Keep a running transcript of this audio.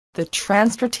the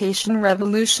transportation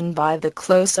revolution. By the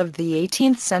close of the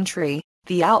 18th century,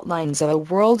 the outlines of a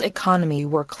world economy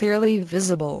were clearly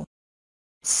visible.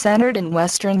 Centered in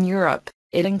Western Europe,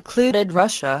 it included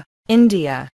Russia,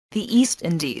 India, the East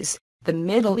Indies, the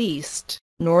Middle East,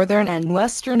 Northern and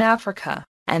Western Africa,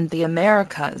 and the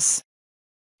Americas.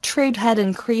 Trade had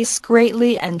increased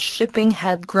greatly and shipping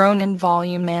had grown in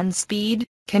volume and speed,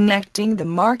 connecting the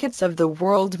markets of the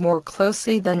world more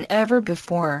closely than ever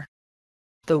before.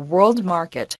 The world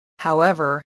market,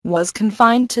 however, was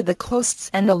confined to the coasts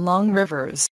and along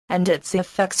rivers, and its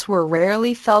effects were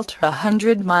rarely felt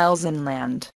 100 miles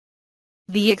inland.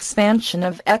 The expansion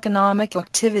of economic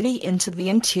activity into the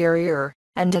interior,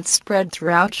 and its spread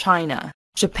throughout China,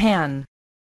 Japan,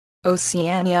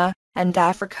 Oceania, and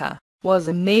Africa, was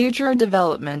a major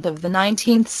development of the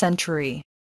 19th century.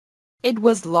 It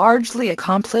was largely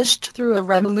accomplished through a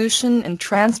revolution in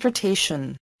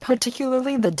transportation,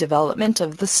 particularly the development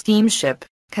of the steamship,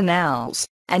 canals,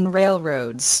 and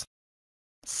railroads.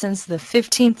 Since the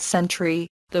 15th century,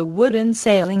 the wooden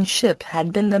sailing ship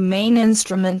had been the main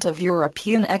instrument of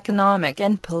European economic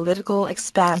and political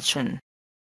expansion.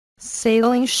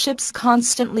 Sailing ships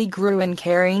constantly grew in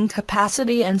carrying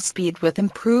capacity and speed with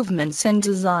improvements in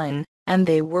design, and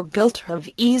they were built of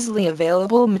easily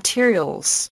available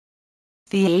materials.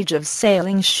 The age of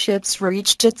sailing ships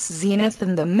reached its zenith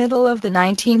in the middle of the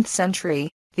 19th century,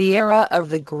 the era of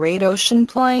the great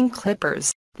ocean-plying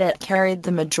clippers that carried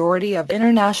the majority of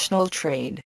international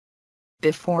trade.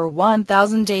 Before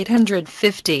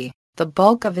 1850, the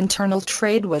bulk of internal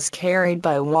trade was carried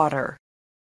by water.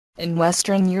 In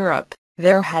Western Europe,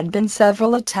 there had been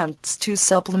several attempts to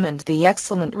supplement the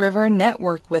excellent river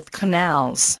network with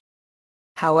canals.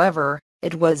 However,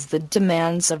 it was the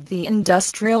demands of the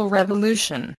Industrial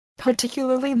Revolution,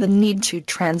 particularly the need to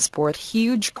transport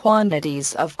huge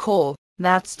quantities of coal,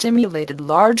 that stimulated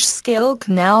large-scale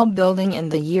canal building in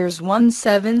the years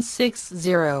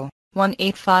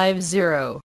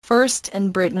 1760-1850, first in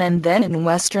Britain and then in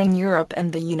Western Europe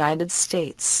and the United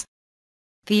States.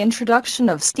 The introduction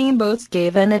of steamboats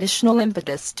gave an additional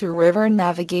impetus to river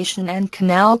navigation and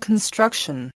canal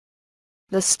construction.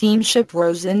 The steamship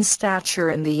rose in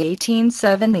stature in the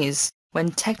 1870s,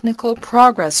 when technical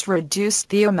progress reduced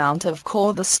the amount of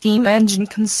coal the steam engine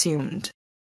consumed.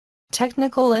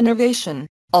 Technical innovation,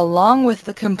 along with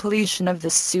the completion of the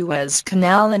Suez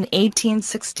Canal in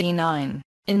 1869,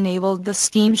 enabled the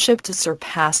steamship to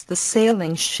surpass the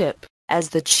sailing ship as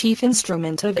the chief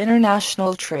instrument of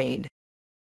international trade.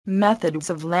 Methods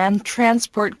of land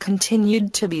transport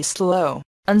continued to be slow,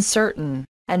 uncertain,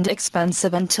 and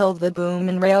expensive until the boom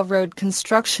in railroad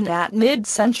construction at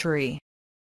mid-century.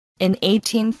 In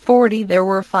 1840 there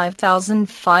were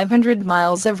 5,500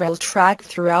 miles of rail track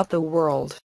throughout the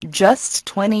world. Just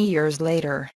 20 years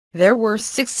later, there were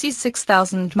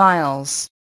 66,000 miles.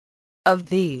 Of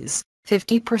these,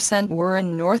 50% were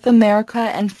in North America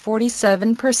and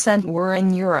 47% were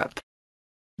in Europe.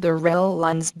 The rail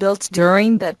lines built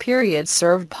during that period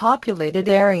served populated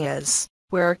areas,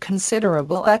 where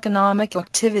considerable economic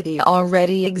activity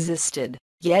already existed,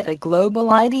 yet a global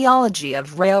ideology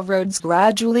of railroads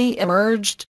gradually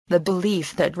emerged, the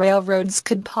belief that railroads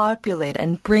could populate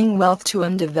and bring wealth to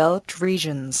undeveloped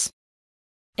regions.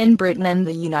 In Britain and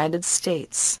the United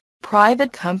States,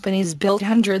 private companies built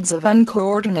hundreds of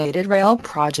uncoordinated rail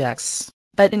projects,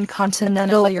 but in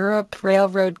continental Europe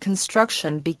railroad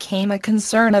construction became a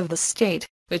concern of the state,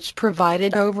 which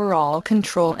provided overall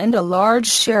control and a large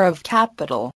share of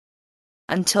capital.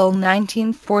 Until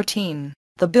 1914,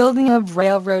 the building of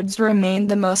railroads remained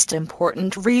the most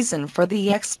important reason for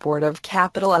the export of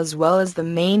capital as well as the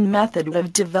main method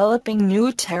of developing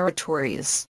new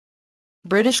territories.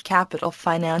 British capital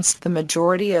financed the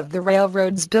majority of the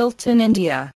railroads built in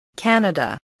India,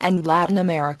 Canada, and Latin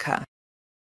America.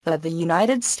 The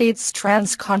United States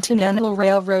Transcontinental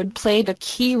Railroad played a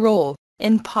key role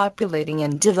in populating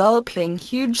and developing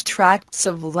huge tracts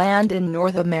of land in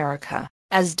North America,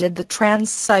 as did the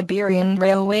Trans-Siberian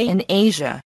Railway in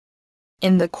Asia.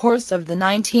 In the course of the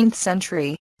 19th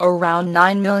century, around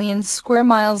 9 million square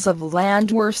miles of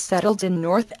land were settled in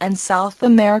North and South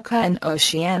America and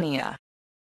Oceania.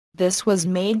 This was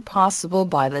made possible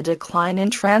by the decline in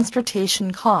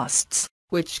transportation costs,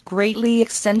 which greatly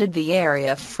extended the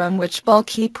area from which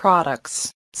bulky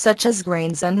products, such as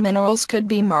grains and minerals, could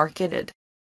be marketed.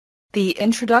 The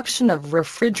introduction of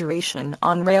refrigeration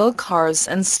on rail cars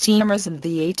and steamers in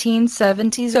the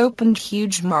 1870s opened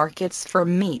huge markets for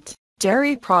meat,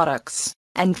 dairy products,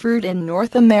 and fruit in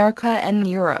North America and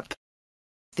Europe.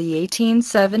 The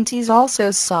 1870s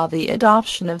also saw the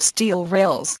adoption of steel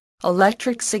rails,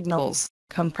 electric signals,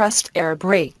 compressed air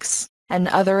brakes, and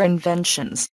other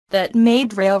inventions that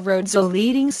made railroads a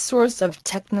leading source of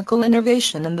technical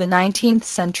innovation in the 19th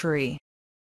century.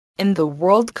 In the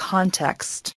world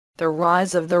context, the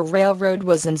rise of the railroad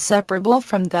was inseparable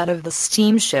from that of the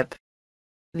steamship.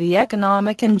 The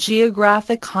economic and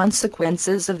geographic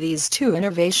consequences of these two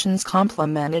innovations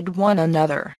complemented one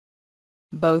another.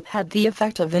 Both had the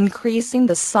effect of increasing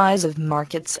the size of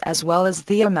markets as well as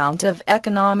the amount of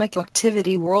economic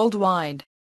activity worldwide.